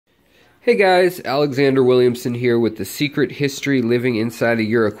Hey guys, Alexander Williamson here with The Secret History Living Inside of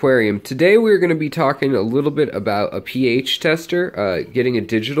Your Aquarium. Today we're going to be talking a little bit about a pH tester, getting a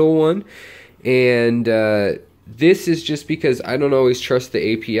digital one. And this is just because I don't always trust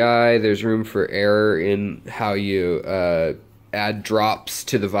the API. There's room for error in how you add drops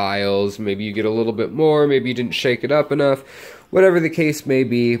to the vials. Maybe you get a little bit more, maybe you didn't shake it up enough. Whatever the case may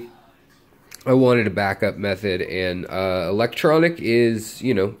be, I wanted a backup method, and electronic is,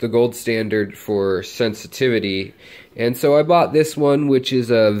 the gold standard for sensitivity. And so I bought this one, which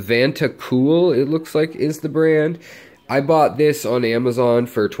is a Vanta Cool, it looks like is the brand. I bought this on Amazon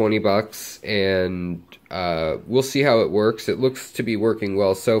for 20 bucks, and we'll see how it works. It looks to be working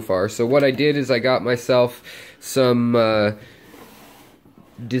well so far. So what I did is I got myself some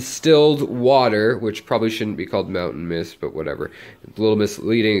distilled water, which probably shouldn't be called mountain mist, but whatever. It's a little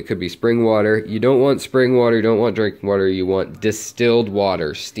misleading. It could be spring water. You don't want spring water, you don't want drinking water, you want distilled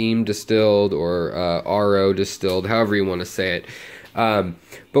water, steam distilled or RO distilled, however you want to say it.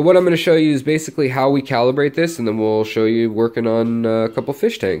 But what I'm going to show you is basically how we calibrate this, and then we'll show you working on a couple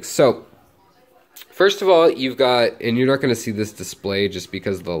fish tanks. So first of all, you've got, and you're not going to see this display just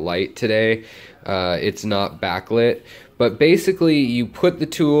because of the light today, it's not backlit, but basically you put the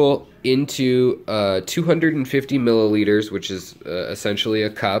tool into 250 milliliters, which is essentially a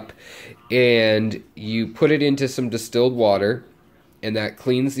cup, and you put it into some distilled water, and that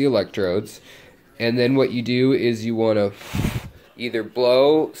cleans the electrodes. And then what you do is you want to either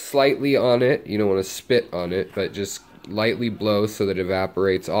blow slightly on it, you don't want to spit on it, but just lightly blow so that it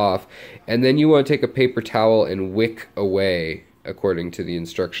evaporates off, and then you want to take a paper towel and wick away, according to the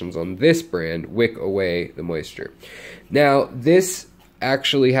instructions on this brand, wick away the moisture. Now this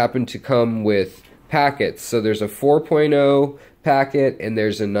actually happened to come with packets, so there's a 4.0 packet and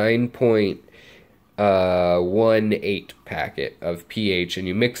there's a 9.18 packet of pH, and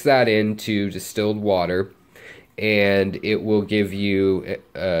you mix that into distilled water, and it will give you,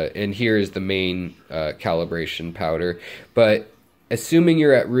 and here is the main calibration powder, but assuming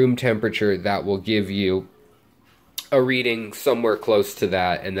you're at room temperature, that will give you a reading somewhere close to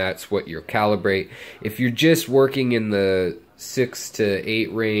that, and that's what you calibrate. If you're just working in the 6 to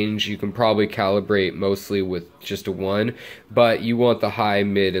 8 range, you can probably calibrate mostly with just a 1, but you want the high,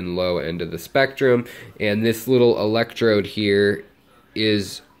 mid, and low end of the spectrum, and this little electrode here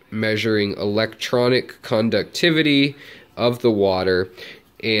is measuring electronic conductivity of the water,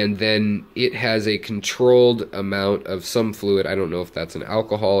 and then it has a controlled amount of some fluid, I don't know if that's an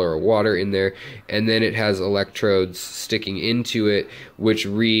alcohol or a water in there, and then it has electrodes sticking into it which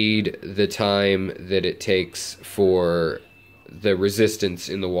read the time that it takes for the resistance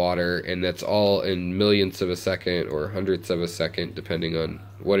in the water, and that's all in millionths of a second or hundredths of a second depending on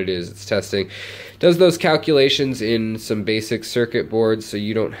what it is it's testing. Does those calculations in some basic circuit boards, so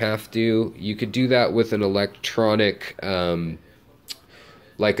you don't have to. You could do that with an electronic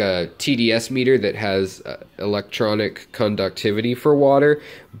like a TDS meter that has electronic conductivity for water,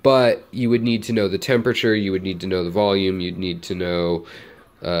 but you would need to know the temperature, you would need to know the volume, you'd need to know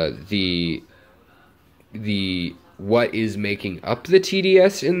the what is making up the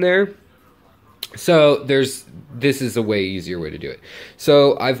TDS in there. So this is a way easier way to do it.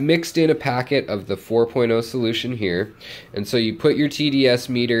 So I've mixed in a packet of the 4.0 solution here, and so you put your TDS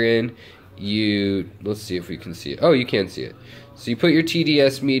meter in, let's see if we can see it. Oh, you can see it. So you put your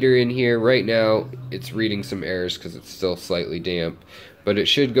TDS meter in here. Right now it's reading some errors because it's still slightly damp, but it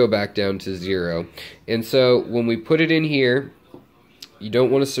should go back down to 0. And so when we put it in here, you don't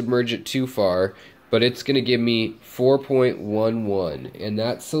want to submerge it too far, but it's going to give me 4.11, and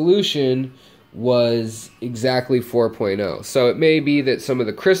that solution was exactly 4.0. So it may be that some of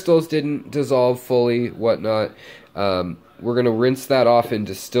the crystals didn't dissolve fully, whatnot. We're going to rinse that off in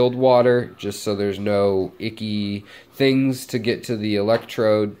distilled water just so there's no icky things to get to the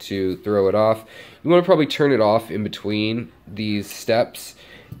electrode to throw it off. You want to probably turn it off in between these steps,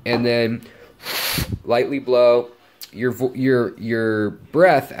 and then lightly blow. Your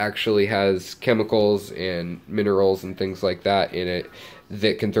breath actually has chemicals and minerals and things like that in it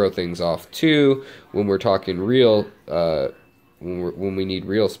that can throw things off too when we're talking real when we need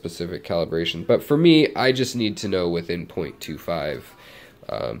real specific calibration. But for me, I just need to know within 0.25.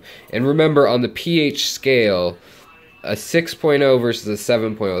 And remember, on the pH scale, a 6.0 versus a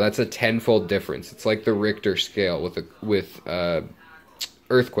 7.0, that's a 10-fold difference. It's like the Richter scale with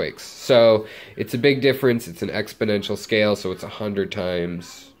earthquakes. So it's a big difference. It's an exponential scale, so it's 100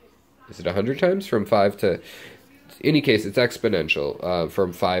 times. Is it 100 times from 5 to... In any case, it's exponential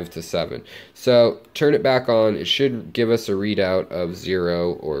from 5 to 7. So turn it back on. It should give us a readout of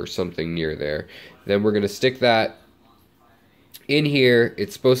 0 or something near there. Then we're going to stick that In here,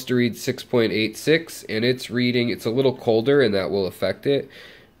 it's supposed to read 6.86, and it's a little colder, and that will affect it.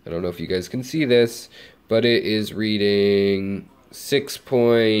 I don't know if you guys can see this, but it is reading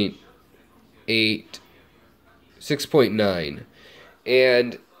 6.8, 6.9.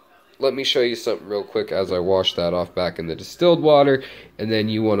 And let me show you something real quick as I wash that off back in the distilled water, and then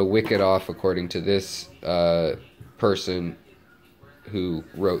you want to wick it off according to this person who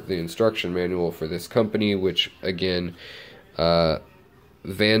wrote the instruction manual for this company, which again,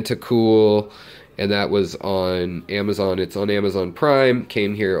 Vantacool, and that was on Amazon. It's on Amazon Prime,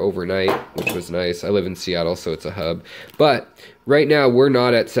 came here overnight, which was nice. I live in Seattle, so it's a hub. But right now, we're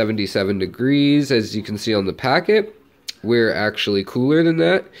not at 77 degrees, as you can see on the packet. We're actually cooler than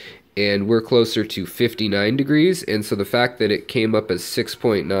that, and we're closer to 59 degrees, and so the fact that it came up as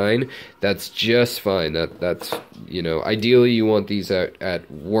 6.9, that's just fine. That's, you know, ideally you want these at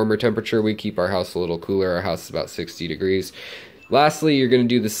warmer temperature. We keep our house a little cooler. Our house is about 60 degrees. Lastly, you're going to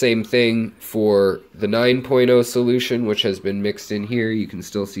do the same thing for the 9.0 solution, which has been mixed in here. You can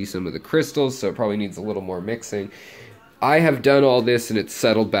still see some of the crystals, so it probably needs a little more mixing. I have done all this and it's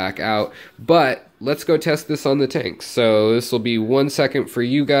settled back out, but let's go test this on the tanks. So this will be 1 second for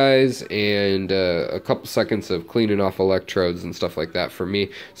you guys and a couple seconds of cleaning off electrodes and stuff like that for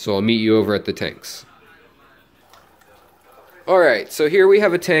me. So I'll meet you over at the tanks. Alright, so here we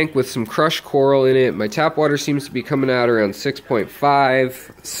have a tank with some crushed coral in it. My tap water seems to be coming out around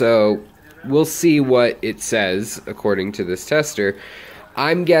 6.5, so we'll see what it says according to this tester.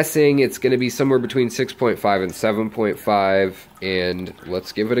 I'm guessing it's going to be somewhere between 6.5 and 7.5, and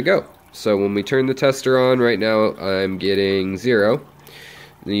let's give it a go. So when we turn the tester on, right now I'm getting 0.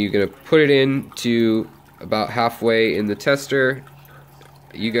 Then you're going to put it in to about halfway in the tester.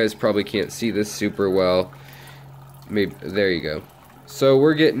 You guys probably can't see this super well. Maybe, there you go. So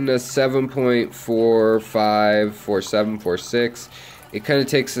we're getting a 7.45, 47, 46. It kind of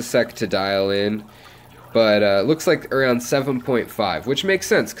takes a sec to dial in, but looks like around 7.5, which makes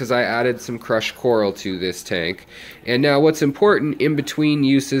sense because I added some crushed coral to this tank. And now what's important, in between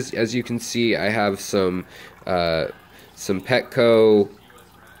uses, as you can see, I have some Petco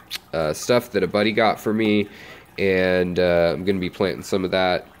stuff that a buddy got for me, and I'm going to be planting some of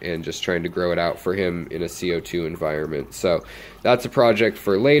that and just trying to grow it out for him in a CO2 environment. So that's a project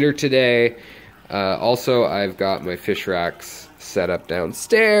for later today. Also, I've got my fish racks set up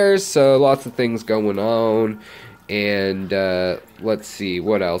downstairs, so lots of things going on. And let's see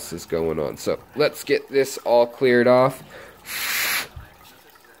what else is going on. So let's get this all cleared off,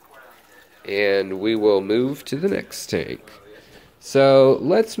 and we will move to the next tank. So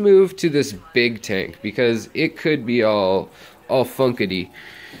let's move to this big tank because it could be all funkity.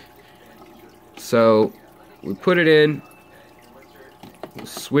 So we put it in,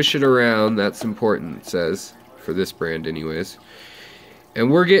 swish it around. That's important, it says, for this brand anyways. And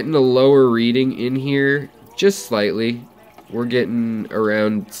we're getting a lower reading in here, just slightly. We're getting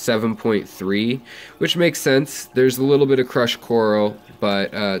around 7.3, which makes sense. There's a little bit of crushed coral,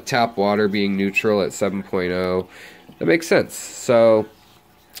 but tap water being neutral at 7.0, that makes sense. So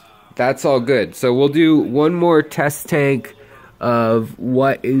that's all good. So we'll do one more test tank of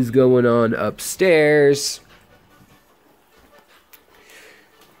what is going on upstairs.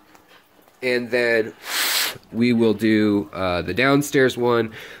 And then we will do the downstairs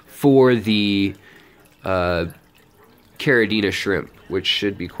one for the Caridina shrimp, which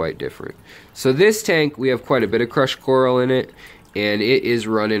should be quite different. So this tank, we have quite a bit of crushed coral in it, and it is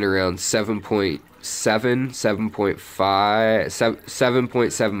running around 7.7, 7.5,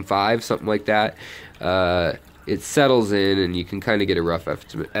 7.75, something like that. It settles in, and you can kind of get a rough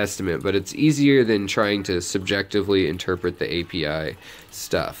estimate, but it's easier than trying to subjectively interpret the API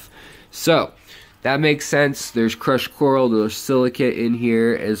stuff. So that makes sense. There's crushed coral, there's silicate in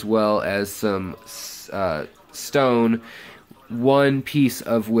here, as well as some stone, one piece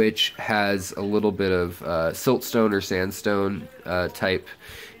of which has a little bit of siltstone or sandstone type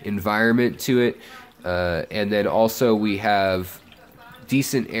environment to it. And then also we have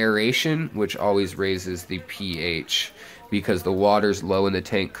decent aeration, which always raises the pH because the water's low in the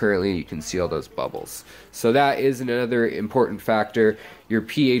tank currently. You can see all those bubbles. So that is another important factor. Your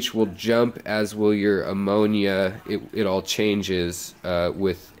pH will jump, as will your ammonia. It all changes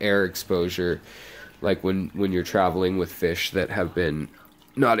with air exposure, like when you're traveling with fish that have been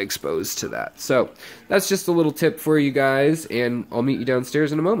not exposed to that. So that's just a little tip for you guys, and I'll meet you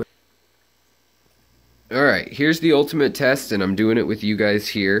downstairs in a moment. Alright, here's the ultimate test, and I'm doing it with you guys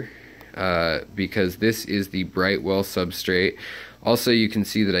here because this is the Brightwell substrate. Also, you can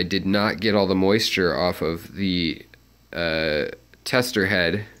see that I did not get all the moisture off of the tester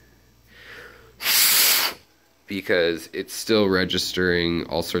head. because it's still registering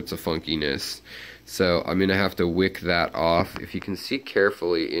all sorts of funkiness. So I'm gonna have to wick that off. If you can see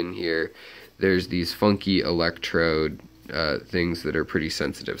carefully in here, there's these funky electrode things that are pretty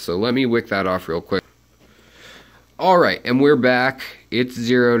sensitive. So let me wick that off real quick. Alright, and we're back. It's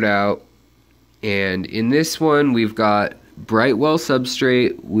zeroed out. And in this one, we've got Brightwell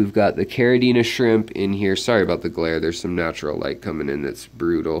substrate. We've got the Caridina shrimp in here. Sorry about the glare. There's some natural light coming in that's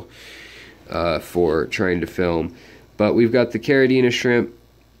brutal for trying to film. But we've got the Caridina shrimp.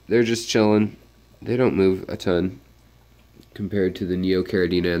 They're just chilling. They don't move a ton compared to the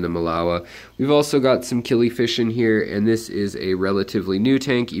neocaridina and the Malawa. We've also got some killifish in here, and this is a relatively new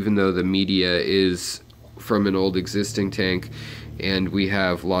tank, even though the media is from an old existing tank, and we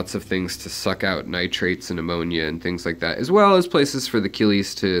have lots of things to suck out nitrates and ammonia and things like that, as well as places for the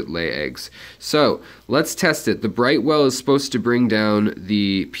killies to lay eggs. So let's test it. The Brightwell is supposed to bring down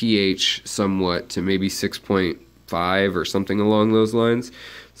the pH somewhat to maybe 6.5 or something along those lines.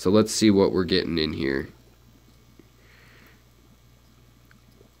 So let's see what we're getting in here.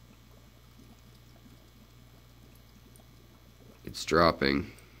 It's dropping.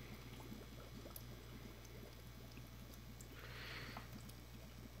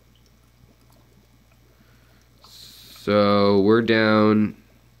 So we're down.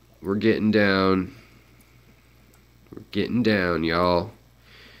 We're getting down. We're getting down, y'all.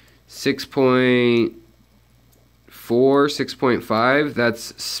 6.4, 6.5.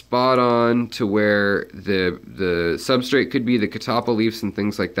 That's spot on to where the substrate could be. The catappa leaves and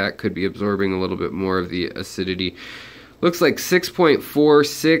things like that could be absorbing a little bit more of the acidity. Looks like 6.46,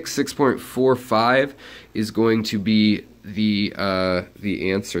 6.45 is going to be the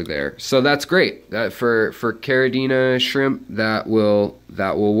answer there. So that's great. That for Caridina shrimp, that will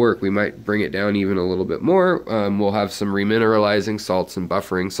work. We might bring it down even a little bit more. We'll have some remineralizing salts and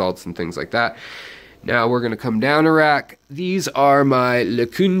buffering salts and things like that. Now we're gonna come down a rack. These are my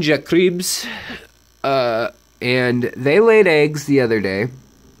Lacunja cribs, and they laid eggs the other day.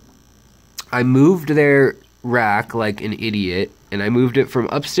 I moved their rack like an idiot, and I moved it from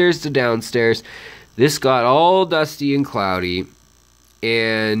upstairs to downstairs. This got all dusty and cloudy,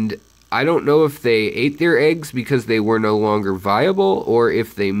 and I don't know if they ate their eggs because they were no longer viable, or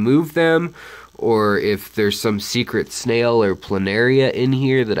if they moved them, or if there's some secret snail or planaria in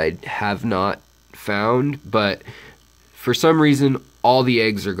here that I have not found. But for some reason all the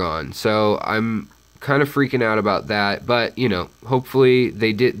eggs are gone, so I'm kind of freaking out about that. But you know, hopefully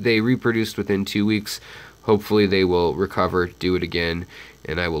they reproduced within 2 weeks. Hopefully they will recover, do it again,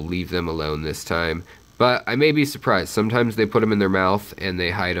 and I will leave them alone this time. But I may be surprised. Sometimes they put them in their mouth and they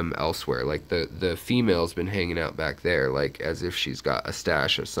hide them elsewhere. Like the female's been hanging out back there, like as if she's got a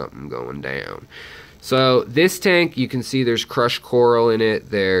stash of something going down. So this tank, you can see there's crushed coral in it.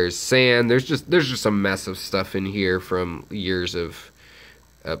 There's sand. There's just a mess of stuff in here from years of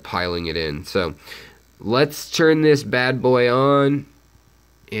piling it in. So let's turn this bad boy on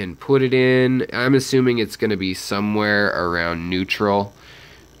and put it in. I'm assuming it's going to be somewhere around neutral.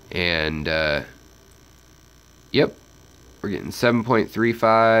 And, yep, we're getting 7.35,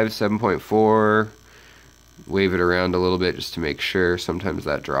 7.4. Wave it around a little bit just to make sure. Sometimes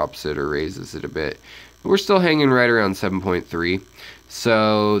that drops it or raises it a bit. But we're still hanging right around 7.3.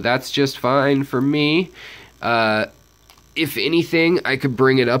 So that's just fine for me. If anything, I could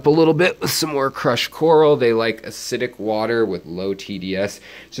bring it up a little bit with some more crushed coral. They like acidic water with low TDS.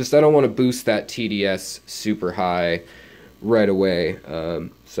 It's just I don't want to boost that TDS super high right away.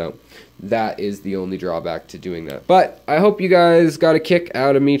 So that is the only drawback to doing that. But I hope you guys got a kick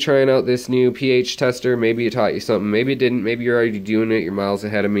out of me trying out this new pH tester. Maybe it taught you something. Maybe it didn't. Maybe you're already doing it. You're miles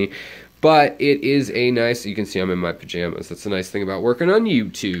ahead of me. But it is a nice... You can see I'm in my pajamas. That's a nice thing about working on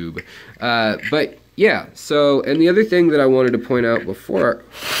YouTube. But... yeah, so, and the other thing that I wanted to point out before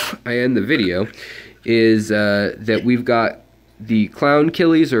I end the video is that we've got the clown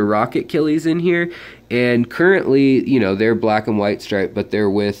killies or rocket killies in here, and currently, you know, they're black and white striped, but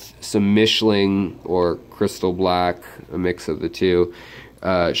they're with some Michelin or crystal black, a mix of the two,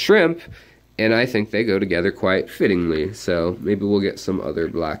 shrimp, and I think they go together quite fittingly. So maybe we'll get some other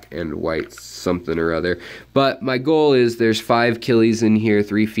black and white something or other. But my goal is there's 5 killies in here,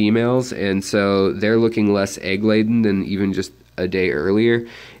 3 females, and so they're looking less egg-laden than even just a day earlier.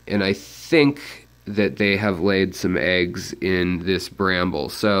 And I think that they have laid some eggs in this bramble.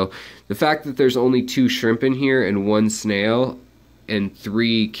 So the fact that there's only 2 shrimp in here and 1 snail and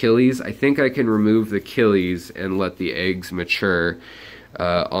 3 killies, I think I can remove the killies and let the eggs mature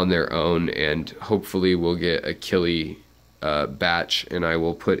on their own, and hopefully we'll get a killie batch, and I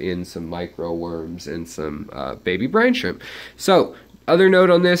will put in some micro worms and some baby brine shrimp. So, other note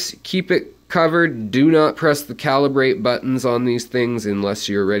on this, keep it covered. Do not press the calibrate buttons on these things unless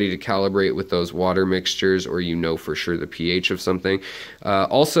you're ready to calibrate with those water mixtures or you know for sure the pH of something.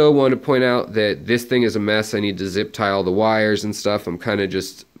 Also want to point out that this thing is a mess. I need to zip tie all the wires and stuff. I'm kind of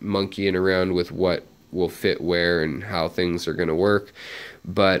just monkeying around with what will fit where and how things are going to work.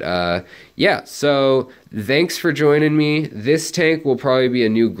 But yeah, so thanks for joining me. This tank will probably be a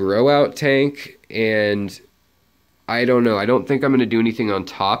new grow out tank, and I don't know. I don't think I'm going to do anything on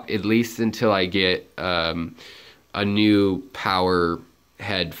top, at least until I get a new power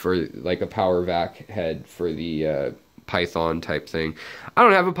head for, like a power vac head for the Python type thing. I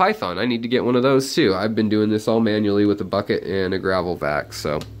don't have a Python. I need to get one of those too. I've been doing this all manually with a bucket and a gravel vac,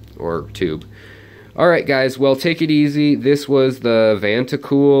 so, or tube. All right, guys. Well, take it easy. This was the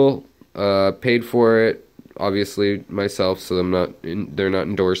Vantacool. Paid for it, obviously myself, so they're not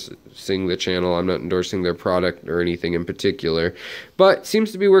endorsing the channel. I'm not endorsing their product or anything in particular, but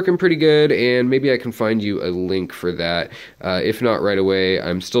seems to be working pretty good, and maybe I can find you a link for that. If not right away,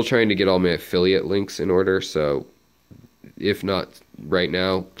 I'm still trying to get all my affiliate links in order, so if not right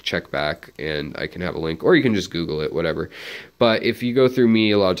now, check back and I can have a link, or you can just Google it, whatever. But if you go through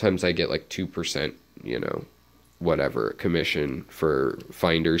me, a lot of times I get like 2%, you know, whatever, commission for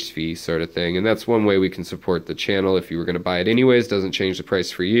finder's fee sort of thing. And that's one way we can support the channel. If you were going to buy it anyways, doesn't change the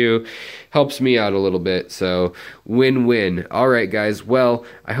price for you, helps me out a little bit. So win-win. All right, guys. Well,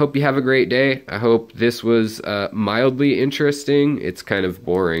 I hope you have a great day. I hope this was mildly interesting. It's kind of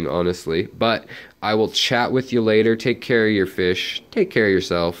boring, honestly, but I will chat with you later. Take care of your fish, take care of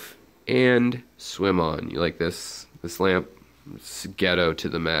yourself, and swim on. You like this lamp? It's ghetto to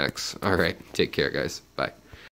the max. All right, take care, guys. Bye.